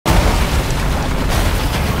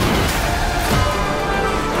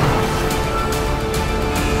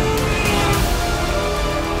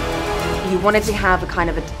wanted to have a kind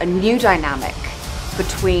of a new dynamic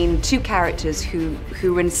between two characters who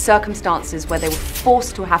were in circumstances where they were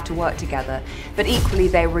forced to have to work together, but equally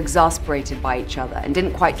they were exasperated by each other and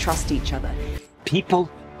didn't quite trust each other. People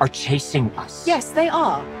are chasing us. Yes, they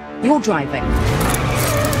are. You're driving.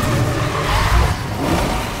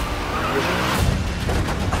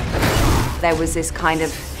 There was this kind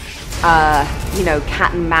of, you know,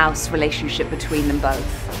 cat and mouse relationship between them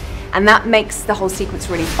both. And that makes the whole sequence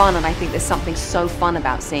really fun, and I think there's something so fun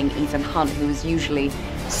about seeing Ethan Hunt, who is usually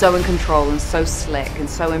so in control and so slick and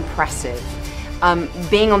so impressive,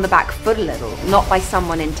 being on the back foot a little, not by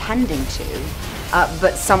someone intending to,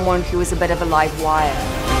 but someone who is a bit of a live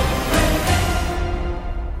wire.